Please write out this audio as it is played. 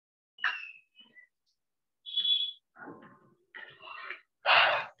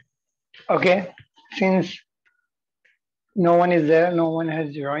Okay, since no one is there, no one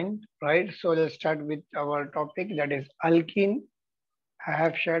has joined, right? So let's start with our topic, that is alkene. I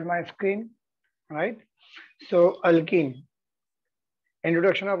have shared my screen, right? So alkene,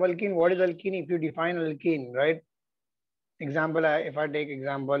 introduction of alkene. What is alkene? If you define alkene, right? Example, if I take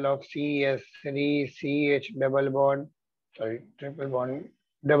example of CH3, CH double bond, sorry, triple bond,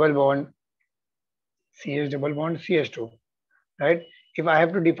 double bond, CH double bond, CH2, right? If I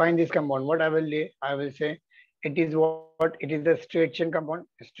have to define this compound, what I will say it is what? It is the straight chain compound.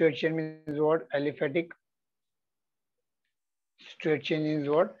 Straight chain means what? Aliphatic. Straight chain is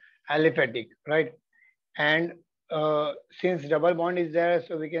what? Aliphatic, right? And since double bond is there,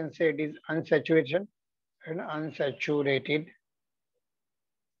 so we can say it is unsaturated and unsaturated.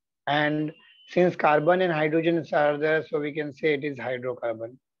 And since carbon and hydrogens are there, so we can say it is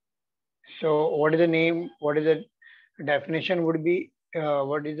hydrocarbon. So what is the name? What is the definition would be?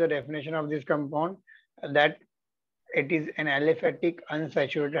 What is the definition of this compound? That it is an aliphatic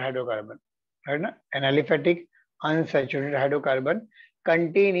unsaturated hydrocarbon, right? An aliphatic unsaturated hydrocarbon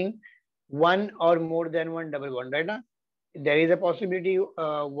containing one or more than one double bond, right? There is a possibility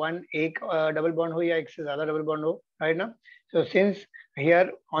one एक double bond हो या एक से ज़्यादा double bond हो, right? So since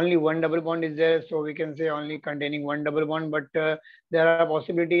here only one double bond is there, so we can say only containing one double bond, but there are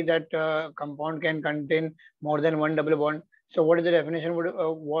possibility that compound can contain more than one double bond. So what is the definition?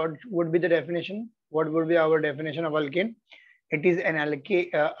 What would be the definition? What would be our definition of alkane? It is an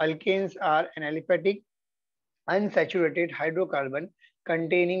alkanes are an aliphatic unsaturated hydrocarbon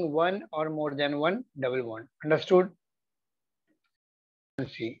containing one or more than one double bond. Understood?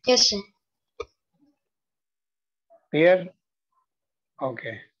 See. Yes, sir. Here.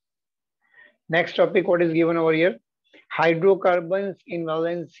 Okay. Next topic, what is given over here? Hydrocarbons in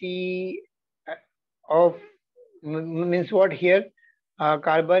valency of means what here?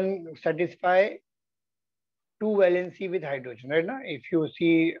 Carbon satisfy two valency with hydrogen, right? Now, if you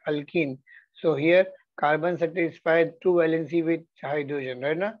see alkene, so here carbon satisfy two valency with hydrogen,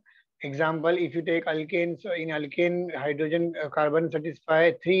 right? Now, example, if you take alkane, so in alkane, hydrogen carbon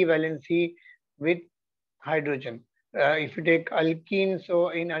satisfy three valency with hydrogen. If you take alkene, so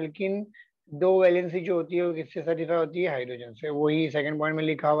in alkene दो valency जो होती है वो किससे certify होती है? Hydrogen से. वही सेकंड पॉइंट में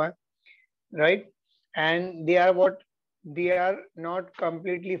लिखा हुआ है, right? And they are what? They are not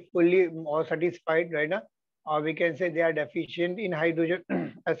completely fully और satisfied, right? ना, or we can say they are deficient in hydrogen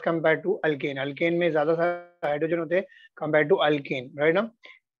as compared to alkane. Alkane में ज्यादा सारे हाइड्रोजन होते हैं compared to alkane, right? ना,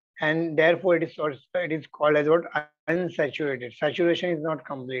 and therefore it is called as what? Unsaturated. Saturation is not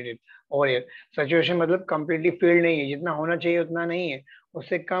completed over here. Saturation मतलब completely filled नहीं है, जितना होना चाहिए उतना नहीं है,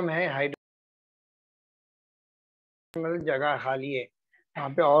 उससे कम है. हाइड्रोजन मतलब जगह खाली है, यहाँ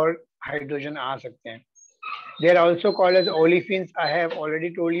पे और हाइड्रोजन आ सकते हैं. They are also called as olefins. I have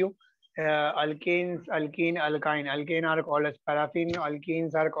already told you. Alkanes, alkene, alkyne. Alkane are called as paraffin.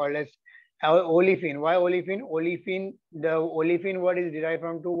 Alkenes are called as olefin. Why olefin? Olefin. The olefin word is derived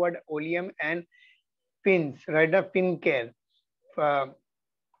from two words, oleum and fins. Right? The fin care.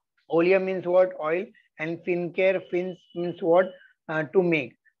 Oleum means what? Oil, and fin care. Fins means what? To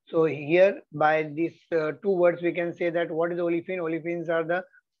make. So here by these two words we can say that what is olefin? Olefins are the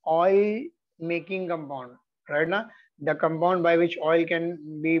oil making compound. Right now, the compound by which oil can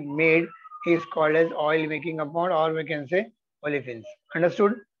be made is called as oil making compound, or we can say olefins.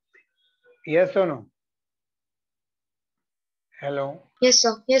 Understood? Yes or no? Hello? Yes,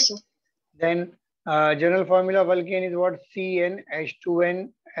 sir. Yes, sir. Then general formula of alkane is what?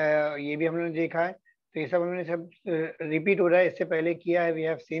 CnH2n. ये भी हमने देखा है, तो ये सब हमने सब रिपीट हो रहा है, इससे पहले किया है. We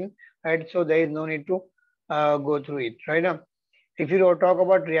have seen, right? So there is no need to go through it, right? Now, if you talk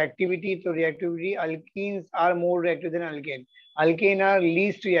about reactivity, so reactivity, alkenes are more reactive than alkane. Alkane are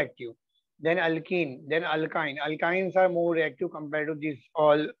least reactive. Then alkene, then alkyne. Alkynes are more reactive compared to this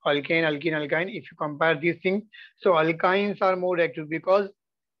all alkane, alkene, alkyne. If you compare these things, so alkynes are more reactive because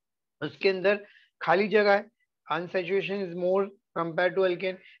उसके अंदर खाली जगह है. Unsaturation is more compared to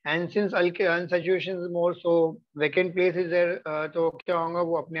alkane, and since unsaturation is more, so vacant place is there. तो क्या होगा,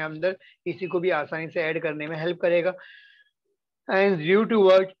 वो अपने अंदर इसी को भी आसानी से ऐड करने में हेल्प करेगा. And due to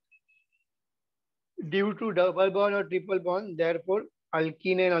what? Due to double bond or triple bond, therefore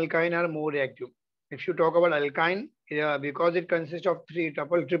alkene and alkyne are more reactive. If you talk about alkyne, because it consists of three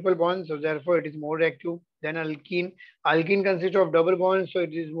triple bonds, so therefore it is more reactive than alkene. Alkene consists of double bonds, so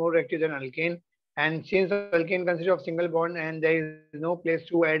it is more reactive than alkane. And since alkane consists of single bond and there is no place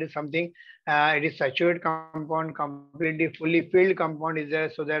to add something, it is saturated compound, completely fully filled compound is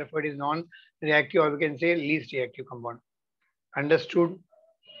there, so therefore it is non-reactive, or we can say least reactive compound. Understood?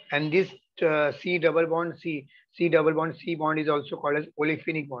 And this C double bond C. C double bond, C bond is also called as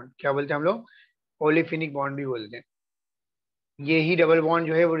ओलिफिनिक bond. क्या बोलते हैं हम लोग? ओलिफिनिक bond भी बोलते हैं. ये ही double bond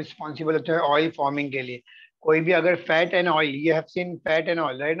जो है वो रिस्पॉन्सिबल होता है ऑयल फॉर्मिंग के लिए. कोई भी अगर fat and oil, you have seen fat and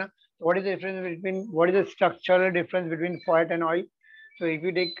oil, right ना? What is the difference between, what is the structural difference between fat and oil? So if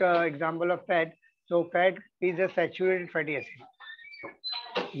you take example of fat, so fat is a saturated fatty acid.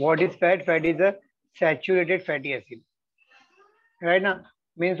 What is fat? Fat is a saturated fatty acid. Right now,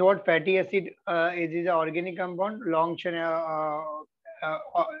 means what? Fatty acid is an organic compound. Long chain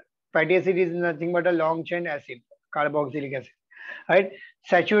fatty acid is nothing but a long chain acid, carboxylic acid. Right?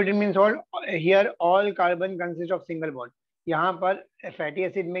 Saturated means what? Here all carbon consists of single bond. यहाँ पर fatty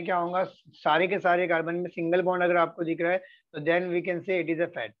acid में क्या होगा? सारे के सारे carbon में single bond अगर आपको दिख रहा है तो then we can say it is a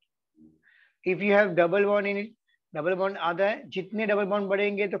fat. If you have double bond in it, double bond आधा है, जितने डबल बॉन्ड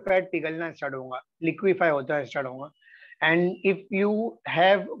बढ़ेंगे तो फैट पिघलना स्टार्ट होगा, लिक्विफाई होता है स्टार्ट होगा. And if you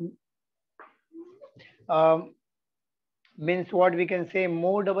have means what we can say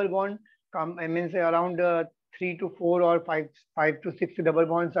more double bond come, means around 3 to 4 or 5 to 6 double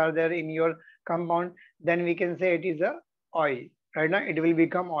bonds are there in your compound, then we can say it is a oil. right now it will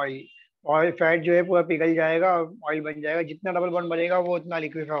become oil. Oil fat जो है पूरा पिघल जाएगा और oil बन जाएगा. जितना double bond बढ़ेगा वो उतना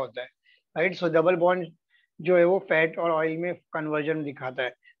लिक्विफाई होता है. राइट. सो डबल बॉन्ड जो है वो फैट और ऑयल में कन्वर्जन दिखाता है.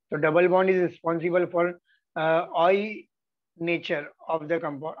 तो double bond is responsible for oil nature of the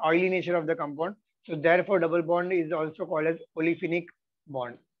compound, oily nature of the compound. So therefore double bond is also called as olefinic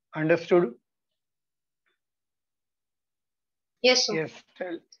bond. Understood? Yes sir. Yes.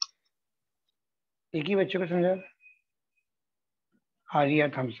 एक ही बच्चों को समझा?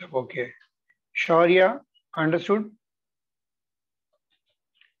 Arya thumbs up. Okay. Shaurya, understood?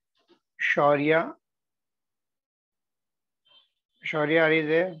 Shaurya, Shaurya, are you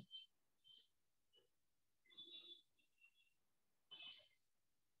there?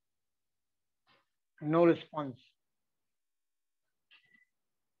 No response.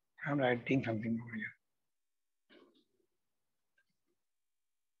 I'm writing something over here.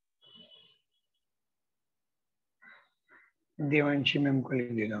 Devanshi ma'am को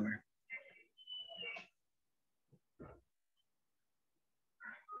लिख देगा मैं.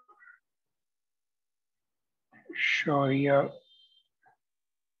 Shaurya,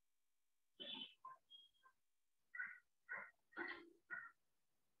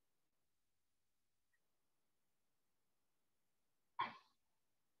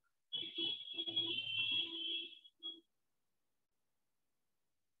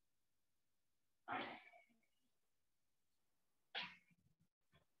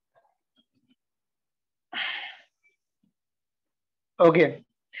 okay.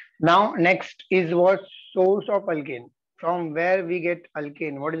 Now next is what? Source of alkane. From where we get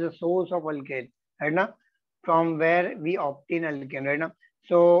alkane? What is the source of alkane? Right now, from where we obtain alkane. Right now,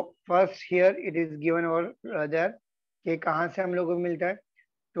 so first here it is given over there कि कहाँ से हम लोगों को मिलता है.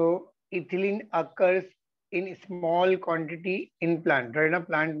 तो ethylene occurs in small quantity in plant. right now,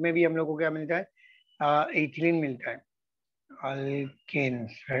 plant में भी हम लोगों को क्या मिलता है? ethylene मिलता है.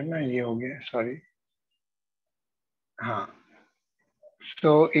 alkanes, right ना? ये हो गया, sorry. हाँ.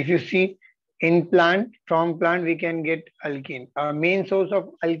 So if you see in plant, from plant we can get alkene. Our main source of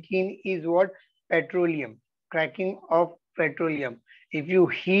alkene is what? Petroleum, cracking of petroleum. If you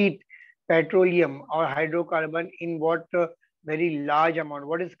heat petroleum or hydrocarbon in what very large amount,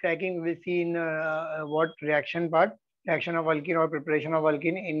 what is cracking? We will see in what reaction part, reaction of alkene or preparation of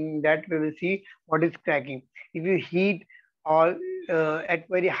alkene. In that we will see what is cracking. If you heat or at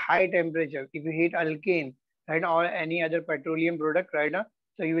very high temperature, if you heat alkane, right, or any other petroleum product, right now,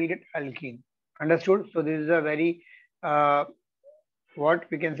 so you will get alkene. Understood? So this is a very what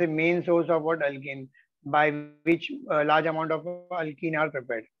we can say main source of what? Alkene, by which large amount of alkene are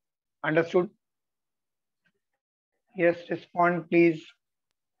prepared. Understood? Yes, respond please.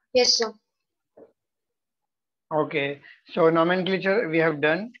 Yes sir. Okay, so nomenclature we have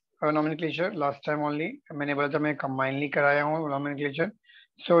done. Nomenclature last time only मैंने बोला था मैं combinedly कराया हूँ nomenclature.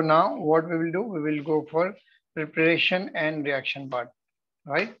 So now what we will do, we will go for preparation and reaction part,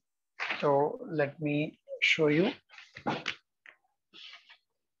 right? So let me show you.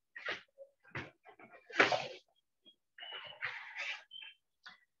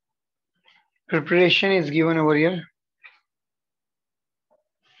 Preparation is given over here.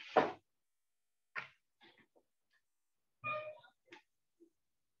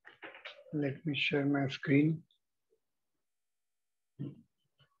 Let me share my screen.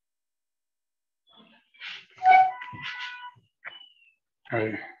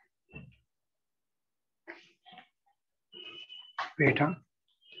 Wait, huh?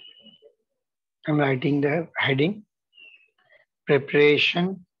 I'm writing the heading.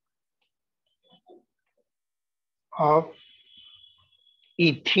 Preparation of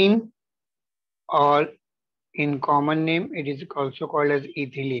ethene, or in common name it is also called as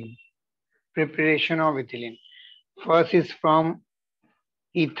ethylene. Preparation of ethylene. First is from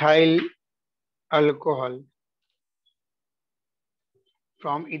ethyl alcohol.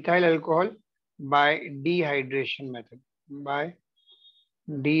 From ethyl alcohol by dehydration method. By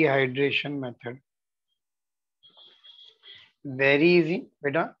dehydration method. Very easy,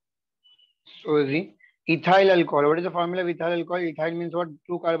 beta. So easy. Ethyl alcohol. What is the formula of ethyl alcohol? Ethyl means what?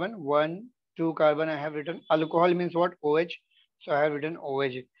 Two carbon. One, two carbon I have written. Alcohol means what? OH. So I have written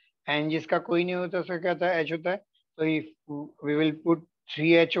OH. And जिसका कोई नहीं होता उसका क्या होता है? H होता है. So if we will put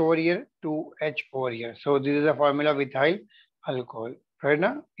 3H over here, 2H over here. So this is the formula of ethyl alcohol. Right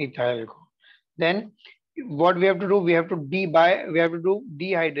now, ethyl alcohol. Then what we have to do? We have to do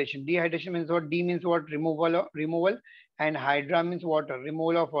dehydration. Dehydration means what? D means what? Removal, and hydra means water.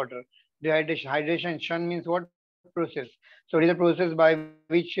 Removal of water. Dehydration. Hydration. Shan means what? Process. So it is a process by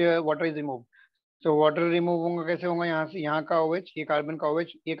which water is removed. So water remove होगा कैसे होगा? यहाँ से यहाँ का OH, ये carbon का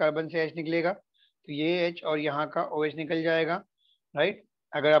OH, ये कार्बन से H निकलेगा, तो ये H और यहाँ का OH निकल जाएगा, राइट?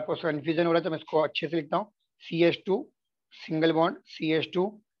 अगर आपको कंफ्यूजन हो रहा है तो मैं इसको अच्छे से लिखता हूँ. CH2 single bond CH2,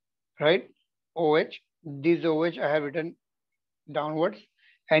 right? OH, this OH I have written downwards,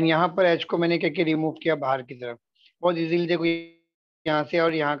 and यहाँ पर H को मैंने क्या रिमूव किया बाहर की तरफ. बहुत इजीली देखो, यहाँ से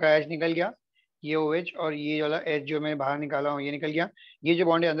और यहाँ का H निकल गया, ये OH और ये वाला H जो मैं बाहर निकाला हूँ ये निकल गया. ये जो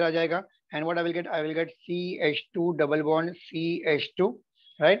बॉन्ड है अंदर आ जाएगा, and what I will get CH2 double bond CH2,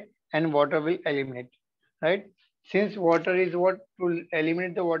 right? And water will eliminate, right? Since water is what to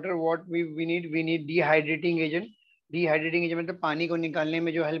eliminate the water, what we need dehydrating agent. Dehydrating agent मतलब पानी को निकालने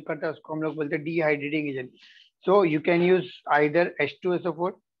में जो help करता है उसको हम लोग बोलते हैं dehydrating agent. So you can use either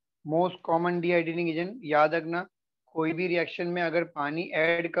H2SO4, most common dehydrating agent. याद रखना, कोई भी रिएक्शन में अगर पानी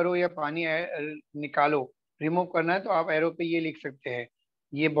ऐड करो या पानी निकालो, रिमूव करना है तो आप एरो पे ये लिख सकते हैं.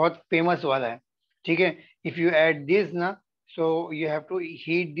 ये बहुत फेमस वाला है, ठीक है. इफ यू ऐड दिस ना, so you have to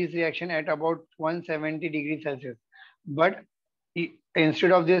heat this reaction at about 170 degree Celsius. But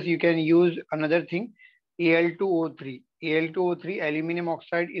instead of this you can use another thing, Al2O3. Al2O3 aluminum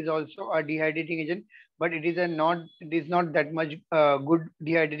oxide is also a dehydrating agent, but it is not that much good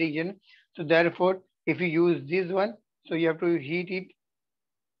dehydrating agent. So therefore if you use this one, so you have to heat it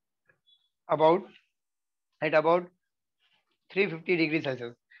at about 350 degree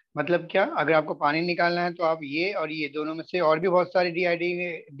Celsius. मतलब क्या, अगर आपको पानी निकालना है तो आप ये और ये दोनों में से, और भी बहुत सारे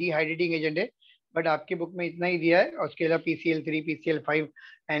डिहाइड्रेटिंग एजेंट है, बट आपकी बुक में इतना ही दिया है. और उसके अलावा PCl3, PCl5,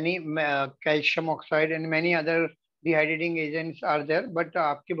 any calcium oxide and many other dehydrating agents are there, but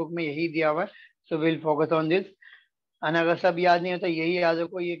आपकी बुक में यही दिया हुआ है. So will focus on this. And अगर सब याद नहीं होता, यही याद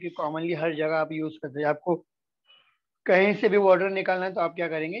रखो ये कि कॉमनली हर जगह आप यूज करते हैं. आपको कहीं से भी वाटर निकालना है तो आप क्या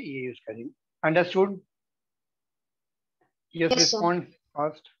करेंगे? ये यूज करेंगे. Understood? Yes, Yes, sir. respond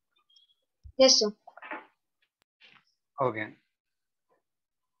fast. Yes, sir. Okay.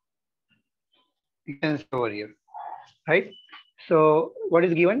 You can see over here, right? So what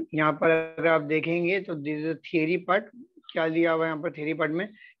is given? यहाँ पर अगर आप देखेंगे तो this is theory part. क्या दिया हुआ है यहाँ पर theory part में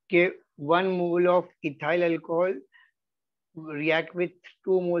कि 1 mole of ethyl alcohol react with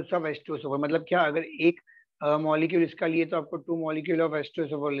 2 moles of H2SO4. मतलब क्या, अगर एक मॉलिक्यूल इसका लिए तो आपको 2 मॉलिक्यूल ऑफ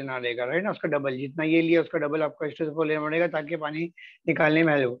H2SO4 लेना रहेगा, राइट ना? उसका डबल, जितना ये लिया उसका डबल आपको H2SO4 लेना पड़ेगा ताकि पानी निकालने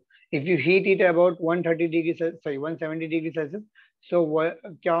में हेल्प हो. If you heat it about 130 degree sorry 170 degree Celsius, सो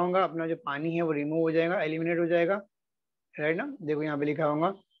क्या होगा, अपना जो पानी है वो रिमूव हो जाएगा, एलिमिनेट हो जाएगा, राइट ना? देखो यहाँ पे लिखा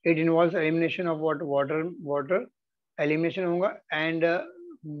होगा it involves elimination of water elimination होगा, and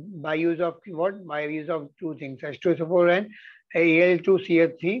by use of what? By use of two things, H2SO4 and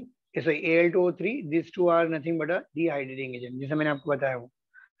Al2CH3. So Al2O3, these two are nothing but a dehydrating agent, जैसे मैंने आपको बताया वो,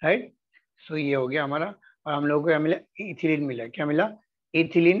 राइट? सो ये हो गया हमारा. और हम लोगों को क्या मिला? इथिलीन मिला. क्या मिला?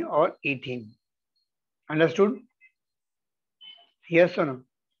 इथिलीन और इथीन. अंडरस्टूड? यस और no?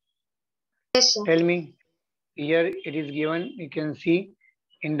 Yes, sir. Tell me. Here it is given, you can see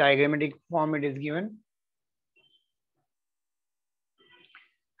in diagrammatic form it is given.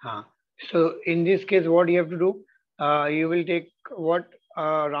 So in this case what you have to do, you will take what?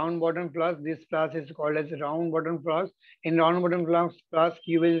 Round bottom flask. This flask is called as round bottom flask. In round bottom flask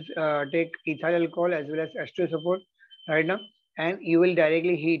you will take ethyl alcohol as well as H2SO4, right now, and you will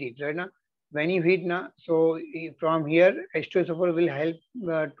directly heat it, right now. When you heat now, so from here H2SO4 will help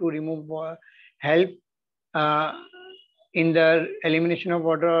to remove help in the elimination of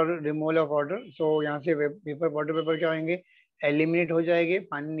water or removal of water. So यहाँ से water vapour क्या होंगे? Eliminate हो जाएंगे,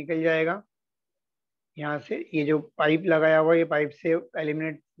 पानी निकल जाएगा यहाँ से. ये जो पाइप लगाया हुआ है ये पाइप से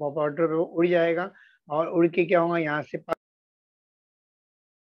एलिमिनेट वाटर उड़ जाएगा, और उड़ के क्या होगा, यहाँ से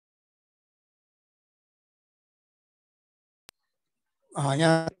हाँ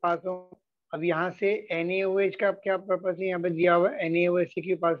यहाँ पास हो। अब यहाँ से NaOH का क्या पर्पस है, यहाँ पे दिया हुआ है NaOH से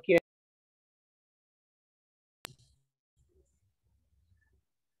क्यों पास किया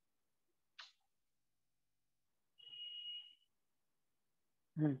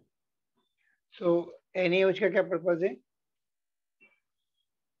है? सो NaOH का क्या पर्पस है?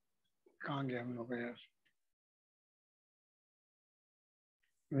 कहाँ गया हम लोग का यार,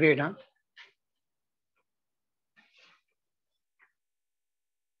 वेट। हाँ,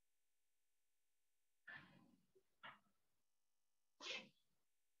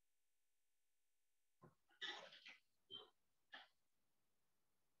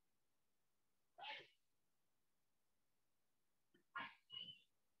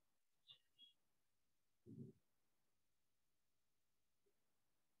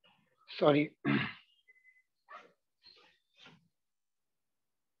 sorry.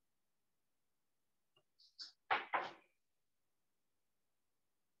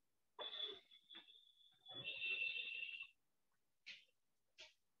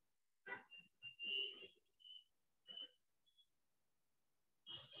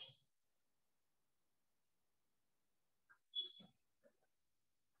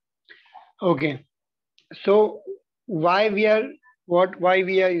 Okay, so why we are why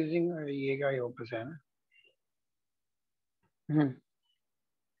we are using ये का ऑपस है ना,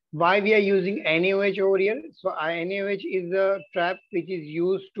 why we are using NaOH over here? So NaOH is a trap which is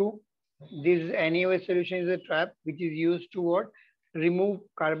used to, this NaOH solution is a trap which is used to what? Remove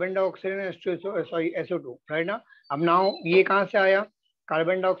carbon dioxide and H2SO, sorry SO2, right now. अब now ये कहाँ से आया?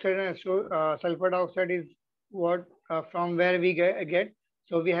 Carbon dioxide and sulfur dioxide is what from where we get.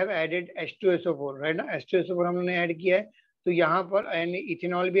 So we have added H2SO4, right now. H2SO4 हम लोगों ने add किया है, तो यहाँ पर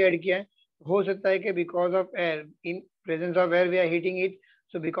इथेनॉल भी ऐड किया है. हो सकता है कि because of air, in presence of air we are heating it.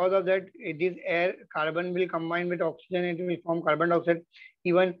 So because of that, this air carbon will combine with oxygen and it will form carbon dioxide.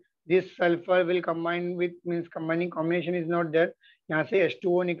 Even this sulfur will combine with, means combining combination is not there. यहाँ से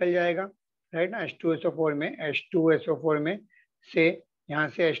H2O निकल जाएगा, right ना. H2SO4 में, H2SO4 में से यहाँ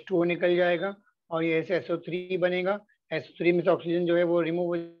से H2O निकल जाएगा और ये से SO3 बनेगा. SO3 में से ऑक्सीजन जो है वो रिमूव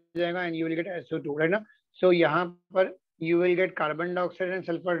हो जाएगा and you will get SO2, right ना. सो यहाँ पर you will get carbon dioxide and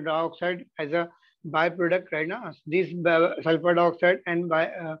sulfur dioxide as a byproduct, right now. This sulfur dioxide and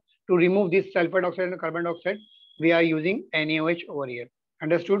to remove this sulfur dioxide and carbon dioxide we are using NaOH over here.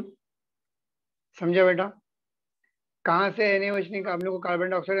 Understood? समझा बेटा? कहाँ से NaOH निकाल, हम लोग को carbon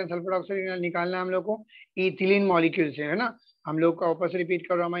dioxide and sulphur dioxide निकालना है हम लोग को इथिलीन मॉलिक्यूल से, है ना. हम लोग का वापस रिपीट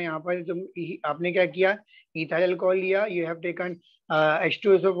कर रहा हूँ मैं यहाँ पर. तुम आपने क्या किया, इथाइल अल्कोहल लिया, you have taken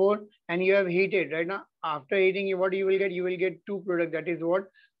H2SO4 and you have heated, right now. After heating, what you will get two products, that is what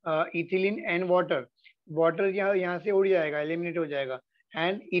ethylene and water. Water यहाँ से उड़ जाएगा, एलिमिनेट हो जाएगा.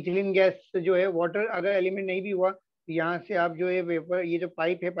 एंड इथिलीन गैस जो है, water अगर एलिमिनेट नहीं भी हुआ, यहाँ से आप जो है वेपर, ये जो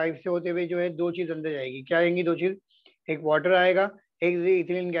पाइप है, पाइप से होते हुए जो है दो चीज अंदर जाएगी. क्या आएंगी दो चीज? एक वाटर आएगा, एक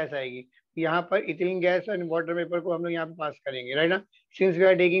इथिलीन गैस आएगी. यहाँ पर इथिलीन गैस और वाटर वेपर को हम लोग यहाँ पे पास करेंगे, राइट ना. Since we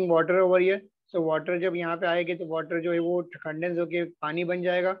are taking water over here, so water जब यहाँ पे आएगी तो वाटर जो है वो कंडेंस होके पानी बन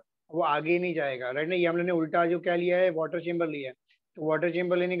जाएगा, वो आगे नहीं जाएगा, राइट ना. ये हम लोग ने उल्टा जो क्या लिया है, वाटर चेंबर लिया है. तो वाटर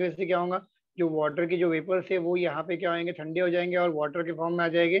चेंबर लेने की वजह से क्या होगा, जो वाटर के जो वेपर्स है वो यहाँ पे क्या होंगे, ठंडे हो जाएंगे और वाटर के फॉर्म में आ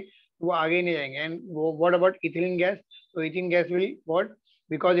जाएंगे, वो आगे नहीं जाएंगे. एंड वो व्हाट अबाउट इथिलीन गैस? तो ethylene gas will what,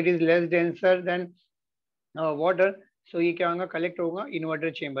 because it is less denser then water, सो ये क्या होगा, कलेक्ट होगा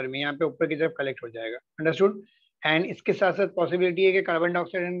इन्वर्टर चेंबर में, यहाँ पे ऊपर की तरफ कलेक्ट हो जाएगा. अंडरस्टूड? एंड इसके साथ साथ पॉसिबिलिटी है कि carbon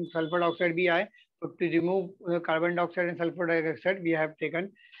dioxide and sulphur dioxide भी आए. तो to remove carbon dioxide and sulphur dioxide we have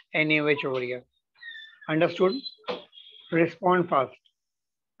taken NaOH over here. Understood? Respond fast.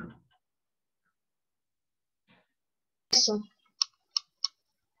 Yes, sir.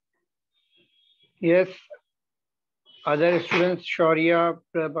 Yes. Other students, Shaurya,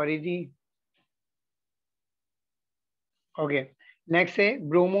 Paridhi. Okay. Next say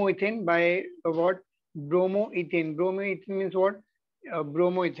bromoethane by what? Bromoethane. Bromoethane means what?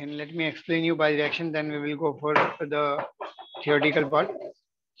 Bromoethane. Let me explain you by reaction, then we will go for the theoretical part.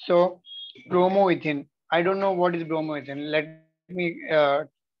 So bromoethane. I don't know what is bromoethane. Let me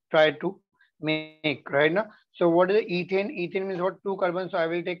try to make, right now. So what is ethane? Ethane means what? Two carbon. So I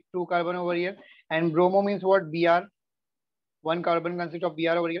will take two carbon over here. And bromo means what? Br. One carbon consists of Br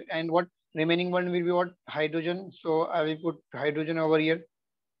over here. And what? Remaining one will be what? Hydrogen. So I will put hydrogen over here.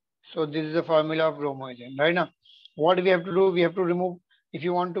 So this is the formula of bromoethane, right now. What we have to do? We have to remove. If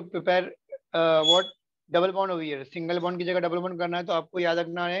you want to prepare what? Double bond over here. Single bond की जगह double bond करना है तो आपको याद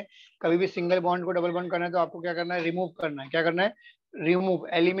रखना है, कभी भी सिंगल बॉन्ड को डबल बॉन्ड करना है तो आपको क्या करना है, रिमूव करना है. क्या करना है? रिमूव.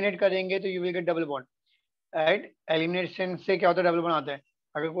 एलिमिनेट करेंगे तो you will get double bond, right. Elimination से क्या होता है, डबल बॉन्ड आता है.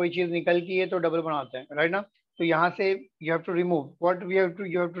 अगर कोई चीज निकलती है तो डबल बॉन्ड आता है, राइट ना. तो यहाँ से you have to remove what we have to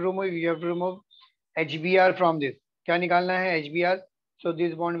you have to remove HBr from this. क्या निकालना है? HBr. So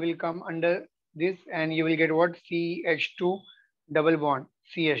this bond will come under this and you will get what? CH2 double bond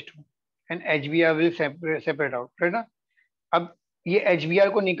CH2 and HBr will separate out, right ना? अब ये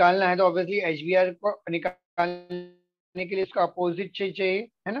HBr को निकालना है तो ऑब्वियसली HBr को निकालने के लिए उसका अपोजिट चीज चाहिए,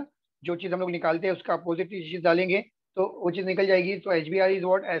 है ना? जो चीज हम लोग निकालते हैं उसका अपोजिट चीज डालेंगे तो वो चीज निकल जाएगी. तो HBr is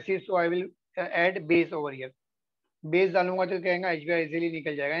what? Acid. So I will add base over here. Base डालूंगा तो कहेंगे HBr इजीली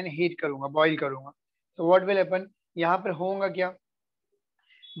निकल जाएगा एंड हीट करूंगा, बॉईल करूंगा. तो व्हाट विल हैपन? यहाँ पर होगा क्या?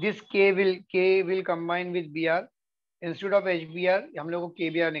 This K will combine with Br. Instead of HBr हम लोग को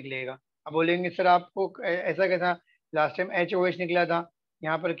KBr निकलेगा. अब बोलेंगे सर आपको ऐसा कैसा? लास्ट टाइम HOH निकला था,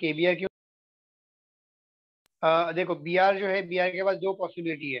 यहाँ पर KBr क्यों? देखो Br जो है, Br के पास दो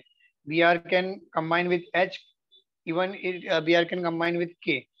पॉसिबिलिटी है. Br can combine with H, even Br can combine with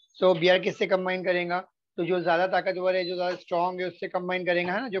K. So Br किससे कंबाइन करेगा? तो जो ज्यादा ताकतवर है, जो ज्यादा स्ट्रॉन्ग है उससे कंबाइन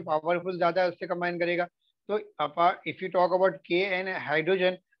करेगा, है ना? जो पावरफुल ज्यादा है उससे कंबाइन करेगा. तो if you talk about K and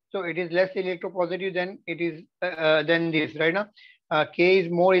hydrogen, so it is less electropositive than it is than this, right ना? K is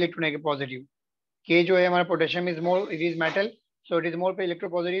more electropositive. K जो है हमारा potassium is more, it is metal, so it is more पे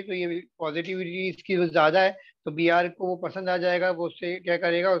electropositive. तो ये positivity इसकी ज्यादा है तो Br को वो पसंद आ जाएगा, वो उससे क्या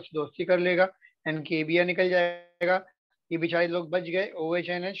करेगा? उससे दोस्ती कर लेगा एंड KBr निकल जाएगा. ये बेचारे लोग बच गए OH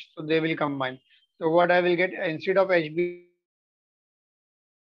and H, so they will combine. So what I will get instead of HBr,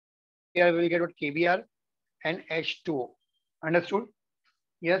 I will get what? KBr and H2O. Understood?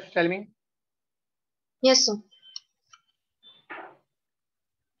 Yes, tell me. Yes, sir.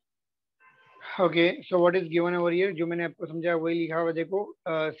 Okay, so what is given over here? जो मैंने आपको समझाया वही लिखा हुआ देखो.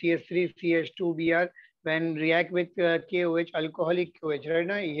 CH3 CH2 Br when react with KOH, alcoholic KOH, right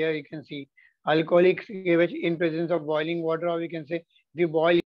now here you can see alcoholic KOH in presence of boiling water, or we can say if you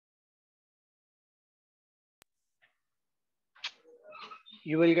boil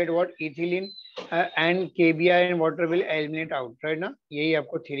you will get what? Ethylene and KBr and water will eliminate out, right ना? यही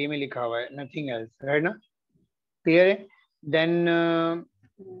आपको theory में लिखा हुआ है, nothing else, right ना? Clear है? Then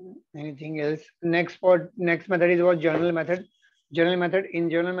anything else? Next method is what? Journal method. Journal method. In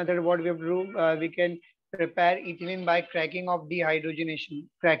journal method, what we have to do? We can prepare ethylene by cracking of dehydrogenation.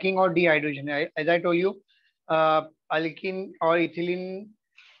 Cracking or dehydrogen. As I told you, alkene or ethylene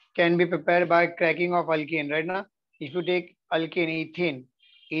can be prepared by cracking of alkane, right now? If you take alkane,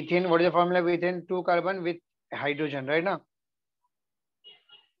 ethane, what is the formula of ethane? 2 carbon with hydrogen, right now?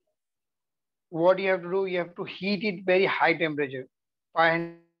 What you have to do? You have to heat it very high temperature,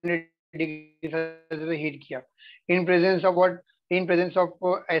 500 degrees Celsius heat किया. In presence of what? In presence of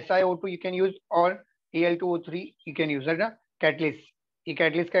SiO2 you can use, or Al2O3 you can use, right? Catalyst. ये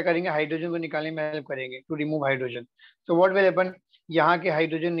catalyst क्या करेंगे? Hydrogen को निकालने में help करेंगे, to remove hydrogen. So what will happen? यहाँ के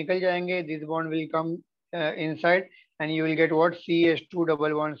हाइड्रोजन निकल जाएंगे, this bond will come inside and you will get what? CH2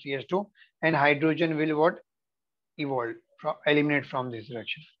 double bond CH2 and hydrogen will what? Evolve, eliminate from this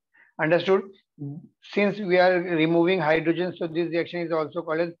reaction. Understood? Since we are removing hydrogen, so this reaction is also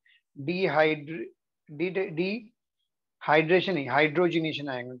called as hydrogenation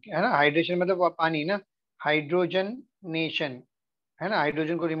आएगा, है ना? Hydration मतलब पानी ना, hydrogenation, है ना?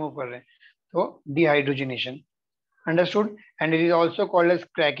 Hydrogen को remove कर रहे हैं तो dehydrogenation. Understood? And it is also called as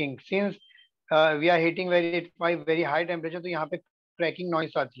cracking. Since we are heating very high temperature, तो यहाँ पे क्रैकिंग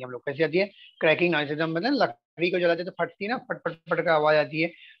नॉइस आती है. हम लोग कैसे आती है? Cracking noise. मतलब लकड़ी को जलाते तो फटती ना, फट फट फट का आवाज आती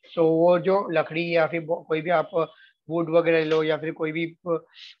है. सो वो जो लकड़ी या फिर कोई भी आप वुड वगैरह लो या फिर कोई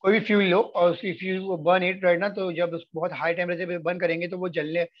भी फ्यूल लो, और if you burn it, right ना, तो जब बहुत हाई टेम्परेचर पे बर्न करेंगे तो वो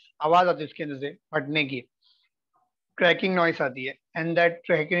जलने आवाज आती है उसके अंदर से फटने की, क्रैकिंग नॉइस आती है. And that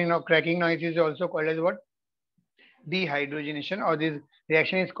cracking noise is also called as what? Dehydrogenation, or this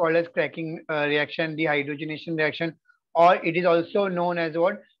reaction is called as cracking reaction, dehydrogenation reaction, or it is also known as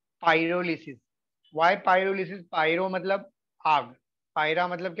what? Pyrolysis. Why pyrolysis? Pyro मतलब आग, पायरा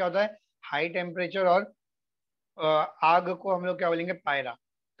मतलब क्या होता है? High temperature, और आग को हम लोग क्या बोलेंगे? पायरा.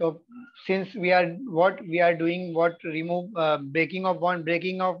 तो since we are doing what? Remove breaking of bond,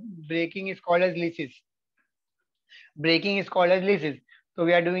 breaking is called as lysis. Breaking is called as lysis. So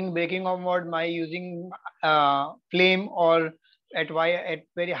we are doing breaking of bond by using flame, or at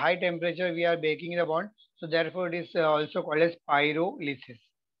very high temperature we are breaking the bond. So therefore it is also called as pyrolysis.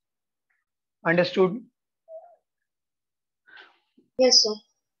 Understood? Yes, sir.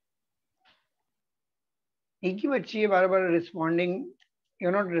 एक ही बच्ची है बार बार responding.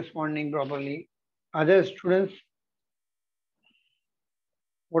 You're not responding properly. Other students,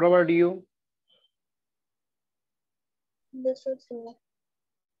 what about you? Understood, sir.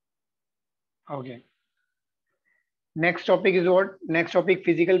 Okay. Next topic is what? Next topic,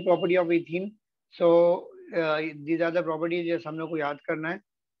 physical property of ethene. So these are the properties जैसे हम लोग को याद करना है.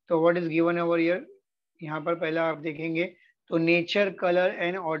 तो what is given over here? यहाँ पर पहला आप देखेंगे तो nature, color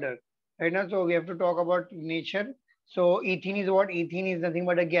and order, right now. So we have to talk about nature. So ethene is what? Ethene is nothing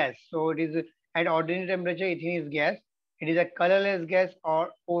but a gas. So it is at ordinary temperature. Ethene is gas. It is a colorless gas. Or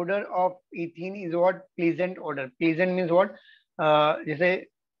odor of ethene is what? Pleasant odor. Pleasant means what? जैसे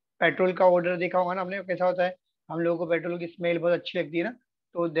petrol का order देखा होगा ना आपने, कैसा होता है, हम लोगों को पेट्रोल की स्मेल बहुत अच्छी लगती है ना,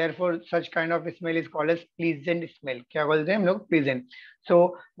 तो therefore such kind of smell is called as pleasant smell. क्या बोलते हैं हम लोग? Pleasant. So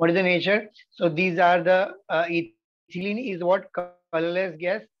what is the nature? So these are the ethylene is what? Colorless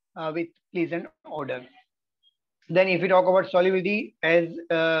gas with pleasant odor. Then if we talk about solubility, as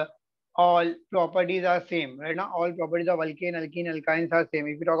all properties are same, right now all properties of alkane, alkene, alkynes are same.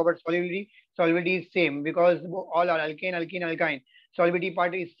 If we talk about solubility, solubility is same because all are alkane, alkene, alkyne. Solubility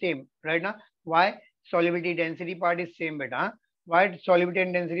part is same, right now. Why? Solubility density part is same, beta. Why solubility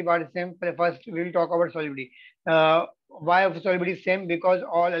and density part is same? First we will talk about solubility. Why solubility is same? Because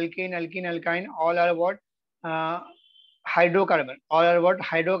all alkane, alkene, alkyne, all are what? Hydrocarbon. All are what?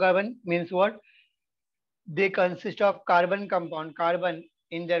 Hydrocarbon means what? They consist of carbon compound. Carbon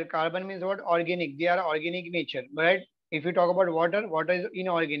in their carbon means what? Organic. They are organic nature, right? If you talk about water, water is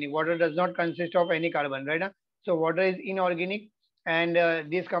inorganic. Water does not consist of any carbon, right? So water is inorganic, and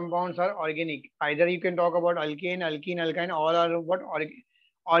these compounds are organic. Either you can talk about alkane, alkene, alkyne, all are what?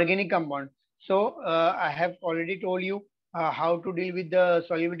 Organic compound. So I have already told you how to deal with the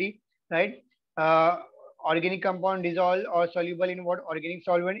solubility, right? Organic compound dissolve or soluble in what? Organic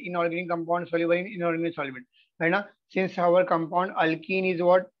solvent. Inorganic compound soluble in inorganic solvent, right now. Since our compound alkene is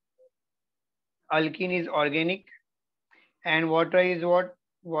what? Alkene is organic and water is what?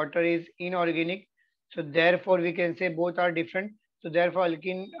 Water is inorganic. So therefore we can say both are different. So therefore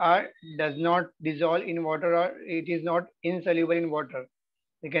alkene does not dissolve in water, or it is not insoluble in water.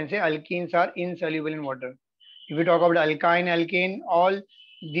 We can say alkenes are insoluble in water. If we talk about alkyne, alkane, all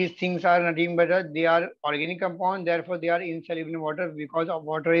these things are nothing but they are organic compound. Therefore they are insoluble in water because of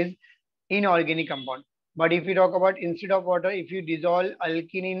water is inorganic compound. But if we talk about instead of water, if you dissolve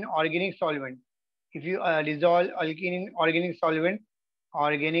alkene in organic solvent, if you dissolve alkene in organic solvent,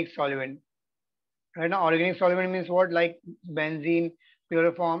 right now organic solvent means what? Like benzene,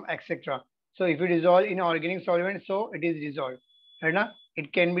 chloroform, etc. So if you dissolve in organic solvent, so it is dissolved, right now.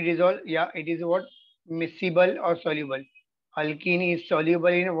 It can be dissolved. Yeah, it is what? Miscible or soluble. Alkene is soluble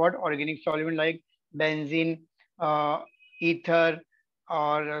in what? Organic solvent like benzene, ether,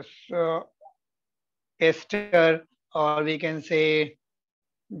 or ester, or we can say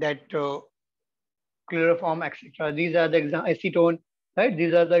that chloroform, etc. These are the acetone, right?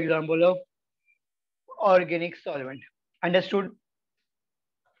 These are the example of organic solvent. Understood?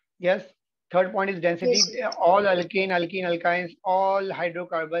 Yes. Third point is density. Yes, sir. All alkane, alkene, alkynes, all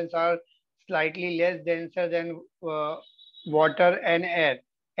hydrocarbons are slightly less denser than water and air.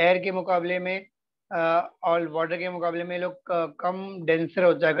 Air के मुकाबले में और water के मुकाबले में लोग कम denser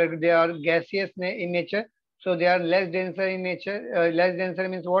होता है अगर they are gaseous in nature. So they are less denser in nature. Less denser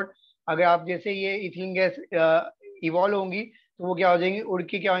means what? अगर आप जैसे ये इथिलीन गैस इवॉल्व होंगी तो वो क्या हो जाएंगी? उड़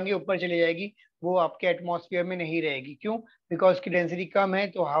के क्या होंगी? ऊपर चली जाएगी. वो आपके एटमॉस्फेयर में नहीं रहेगी. क्यों? बिकॉज की डेंसिटी कम है,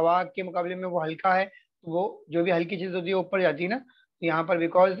 तो हवा के मुकाबले में वो हल्का है, तो वो जो भी हल्की चीज होती है ऊपर जाती है ना. तो यहाँ पर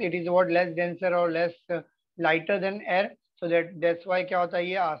because it is what? Less denser और less lighter than air. So that's why क्या होता है?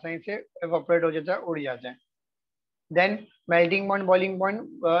 ये आसानी से एवापोरेट हो जाता है, उड़ जाता है. Then melting point, boiling point,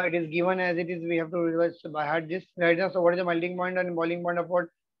 it is given as it is. We have to reverse by heart this right now. So what is the melting point and boiling point of what?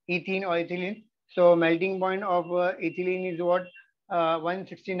 Ethene or ethylene. So melting point of ethylene is what?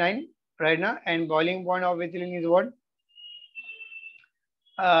 169 right now, and boiling point of ethylene is what?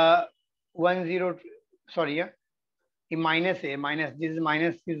 10. Sorry, yeah. Minus a minus. This is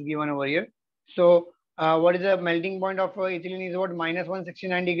minus is given over here. So what is the melting point of ethylene is what? Minus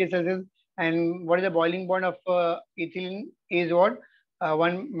 169 degrees Celsius. And what is the boiling point of ethylene is what?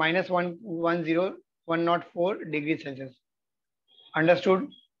 Minus 104 degrees Celsius. Understood?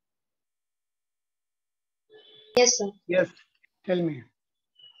 Yes, sir. Yes. Tell me.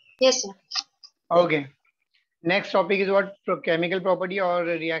 Yes, sir. Okay. Next topic is what? Chemical property or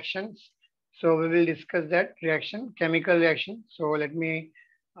reactions. So we will discuss that reaction, chemical reaction. So let me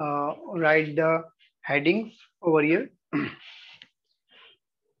write the headings over here.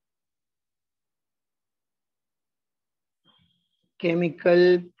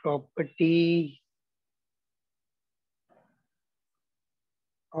 Chemical property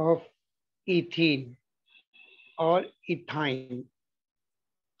of ethene or ethyne.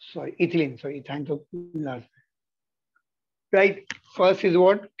 Sorry, ethylene. Sorry, ethine to last. Right. First is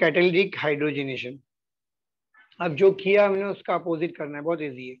what? Catalytic hydrogenation. अब जो किया हमने उसका opposite करना है, बहुत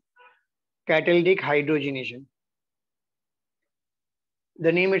easy है. Catalytic hydrogenation. The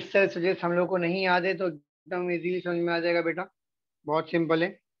name itself suggest, हम लोग को नहीं याद है तो एकदम इजीली समझ में आ जाएगा बेटा, बहुत सिंपल है।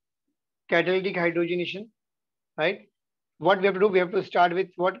 Catalytic hydrogenation, right. What we have to do? We have to start with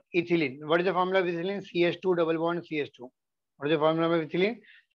what? Ethylene. What is the formula of ethylene? CH2 double bond CH2. What is the formula of ethylene?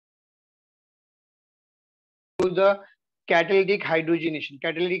 To the catalytic hydrogenation.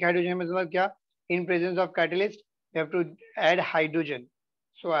 Catalytic hydrogenation मतलब क्या? In presence of catalyst, you have to add hydrogen.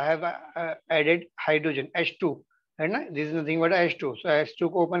 So I have added hydrogen H2, है ना? This is nothing but H2. So H2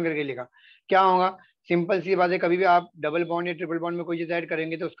 को open करके लिखा, क्या होगा? Simple सी बात है, कभी भी आप डबल बॉन्ड या ट्रिपल बॉन्ड में कोई चीज ऐड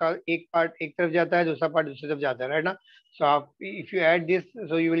करेंगे तो उसका एक पार्ट एक तरफ जाता है, दूसरा पार्ट दूसरी तरफ जाता है, राइट ना? सो आप if you add this,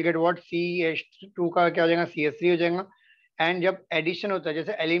 so you will get what? CH2 का क्या हो जाएगा? CH3 हो जाएगा। एंड जब एडिशन होता है,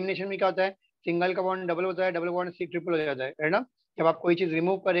 जैसे एलिमिनेशन में क्या होता है, सिंगल का बॉन्ड डबल होता है, डबल बॉन्ड सी ट्रिपल हो जाता है ना? जब आप कोई चीज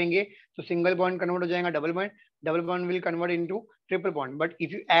रिमूव करेंगे तो सिंगल बॉन्ड कन्वर्ट हो जाएगा double bond will convert into triple bond. But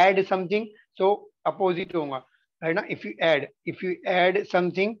if you add something so opposite होगा, है ना? If you add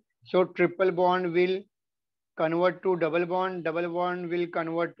something so triple bond will convert to double bond will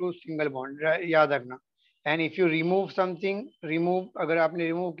convert to single bond, याद रखना। And if you remove something, remove अगर आपने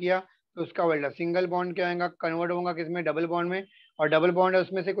remove किया तो उसका उल्टा, सिंगल बॉन्ड क्या आएगा? कन्वर्ट होगा किसमें? डबल बॉन्ड में। और डबल बॉन्ड है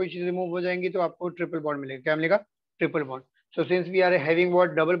उसमें से कोई चीज रिमूव हो जाएंगी तो आपको ट्रिपल बॉन्ड मिलेगा, क्या मिलेगा? Triple bond. So since we are having what?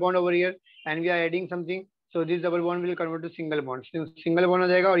 Double bond over here and we are adding something, so this double bond will convert to single bond, single bond हो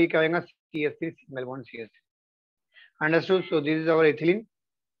जाएगा और ये क्या आएगा? CH3, single bond CH3। Understood? So this is our ethylene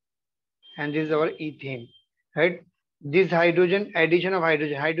and this is our ethane, right? This hydrogen, addition of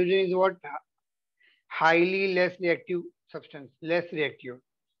hydrogen is what? Highly less reactive substance, less reactive,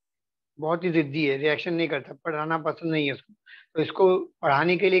 बहुत ही जिद्दी है, reaction नहीं करता, पढ़ाना पसंद नहीं है उसको। तो इसको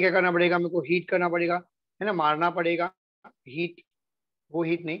पढ़ाने के लिए क्या करना पड़ेगा? मेरे को हीट करना पड़ेगा, है ना? मारना पड़ेगा। हीट, वो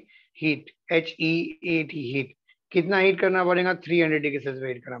हीट नहीं, हीट, HEAT, हीट। कितना हीट करना पड़ेगा? 300 डिग्री सेल्सियस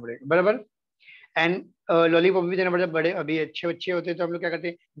हीट करना पड़ेगा, बराबर। एंड लॉलीपॉप भी देना पड़ता है। बड़े अभी अच्छे बच्चे होते हैं तो हम लोग क्या करते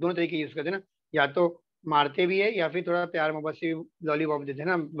हैं? दोनों तरीके यूज करते हैं ना, या तो मारते भी है या फिर थोड़ा प्यार मोहब्बत से लॉलीपॉप देते हैं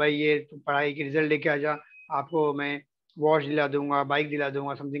ना, भाई ये तो पढ़ाई की रिजल्ट लेके आ जा, आपको मैं वॉच दिला दूंगा, बाइक दिला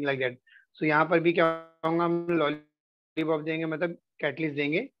दूंगा, समथिंग लाइक दैट। सो यहाँ पर भी क्या होगा? हम लॉलीपॉप देंगे, मतलब कैटलिस्ट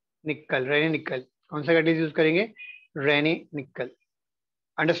देंगे, निकल, रेने निकल। कौन सा कैटलिस्ट यूज करेंगे? रेने निकल।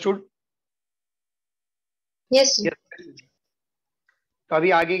 अंडरस्टूड? Yes, sir. तो अभी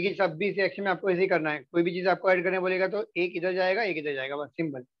आगे की सब भी सेक्शन में आपको ऐसे ही करना है, कोई भी चीज आपको ऐड करने बोलेगा तो एक इधर जाएगा एक इधर जाएगा, बस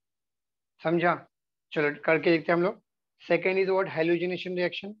सिंपल, समझा? चलो करके देखते हैं हम लोग। Second is what? Halogenation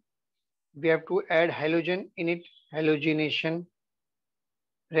reaction. We have to add halogen in it, halogenation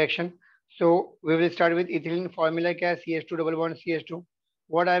reaction. So we will start with ethylene. Formula क्या है? CH2 double bond CH2।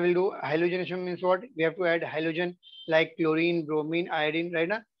 What I will do? Halogenation means what? We have to add halogen like chlorine, bromine, iodine, right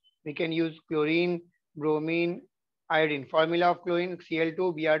ना? We can use chlorine, bromine, iodine. Formula of chlorine Cl2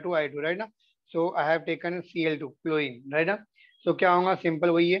 Br2 I2, right ना? So I have taken Cl2 chlorine, right ना? So क्या होगा? Simple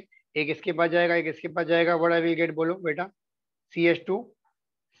वही है, एक इसके पास जाएगा एक इसके पास जाएगा। What I will get? बोलो बेटा। CH2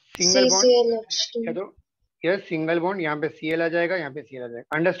 single bond, CClH2. या तो यस सिंगल बॉन्ड, यहाँ पे Cl आ जाएगा, यहाँ पे Cl आ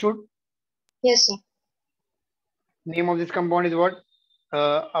जाएगा। Understood? Yes, sir. Name of this compound is what?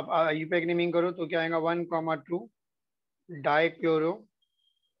 अब यू पे नेमिंग करो तो क्या आएगा? 1,2 डाइक्लोरो,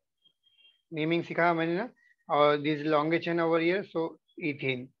 नेमिंग सिखाया मैंने ना। और this longest chain over here, so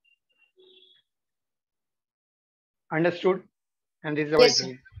ethene. Understood? And this is our Yes, sir.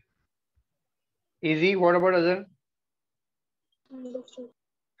 ethylene. Easy. What about other? Understood.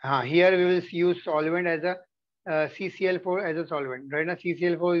 Here we will use solvent as a CCl4 as a solvent, right? Now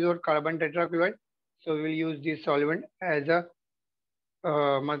CCl4 is our carbon tetrachloride, so we will use this solvent as a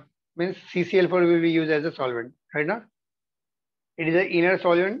means CCl4 will be used as a solvent, right? Now it is an inner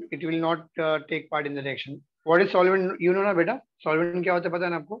solvent; it will not take part in the reaction. What is solvent? You know ना बेटा, solvent क्या होता है? पता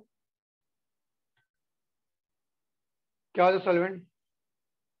है ना आपको? क्या होता है solvent?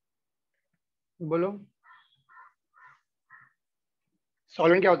 बोलो,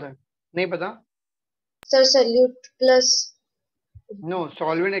 solvent क्या होता है? नहीं पता? Sir, solute plus. No,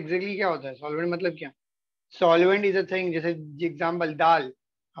 solvent exactly क्या होता है? सॉल्वेंट मतलब क्या? सॉल्वेंट इज अ थिंग, जैसे एग्जांपल दाल,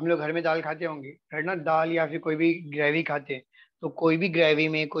 हम लोग घर में दाल खाते होंगे, है ना? दाल या फिर कोई भी ग्रेवी खाते हैं, तो कोई भी ग्रेवी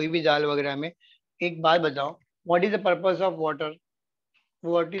में, कोई भी दाल वगैरह में, एक बात बताओ, what is the purpose of water?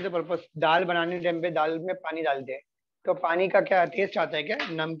 What is the purpose? दाल बनाने टाइम पे दाल में पानी डालते हैं, तो पानी का क्या टेस्ट आता है? क्या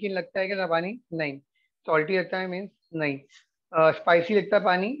नमकीन लगता है? क्या ना पानी? नहीं। सॉल्टी लगता है मीन्स नहीं। स्पाइसी लगता है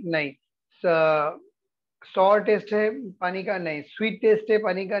पानी? नहीं। सॉर टेस्ट है पानी का? नहीं। स्वीट टेस्ट है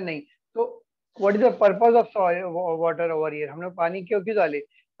पानी का? नहीं। तो what is the purpose of water over here? हम लोग पानी क्यों क्यों डाले?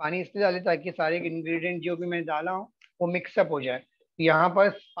 पानी इसलिए डाले ताकि सारे इंग्रेडिएंट जो भी मैंने डाला हूँ वो मिक्सअप हो जाए। यहाँ पर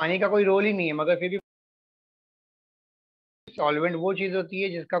पानी का कोई रोल ही नहीं है, मगर फिर भी सॉल्वेंट वो चीज होती है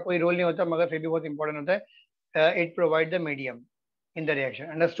जिसका कोई रोल नहीं होता मगर फिर भी बहुत इंपॉर्टेंट होता है. It provide the medium in the reaction.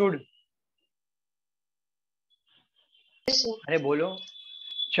 Understood? Yes, sir. अरे बोलो.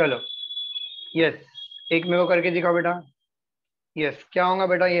 चलो. यस. एक मेरे को करके दिखाओ बेटा. यस. क्या होगा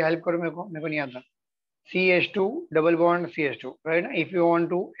बेटा, ये हेल्प करो मेरे को नहीं आता. CH2 double bond CH2, right ना. If you want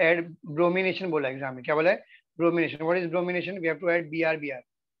to add bromination, बोला एग्जाम में, क्या बोला है? Bromination. What is bromination? We have to add Br.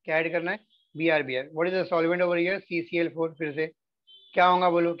 क्या ऐड करना है? Br. What is the solvent over here? CCl4. फिर से क्या होगा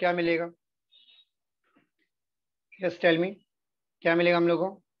बोलो, क्या मिलेगा? Yes tell me. क्या मिलेगा हम लोग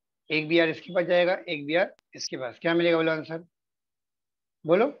को? एक Br इसके पास जाएगा, एक Br इसके पास. क्या मिलेगा बोलो आंसर?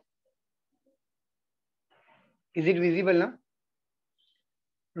 बोलो. इज इट विजिबल ना?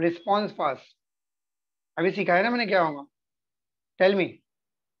 Response fast. अभी सिखाया ना मैंने क्या होगा. Tell me.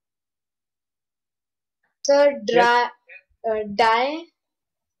 Sir, yes. dye.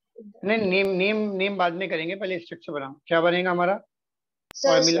 नहीं, नेम नेम नेम बाद में करेंगे, पहले स्ट्रक्चर बनाओ. क्या बनेगा हमारा Sir,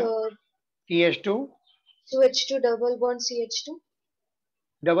 formula? CH2 CH2 double bond CH2.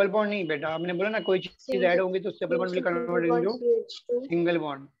 Double bond नहीं बेटा, आपने बोला ना कोई चीज ऐड Single, होगी तो double bond will single convert bond into CH2. Single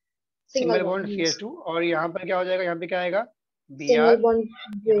bond. Single single bond. Bond Yes. CH2. और यहाँ पर क्या हो जाएगा? यहाँ पे क्या आएगा? Single Br. bond यहाँ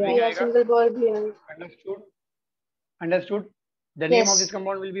पे क्या Br. आएगा? Single bond Br. Understood? Understood. The name of this Yes.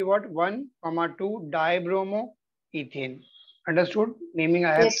 Compound will be what? 1,2 dibromo ethane. Understood? Naming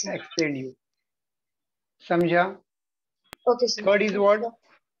I Yes, have sir. Explained you. समझा? Okay, sir. Third is what?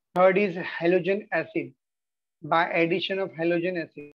 Third is halogen acid. By addition of halogen acid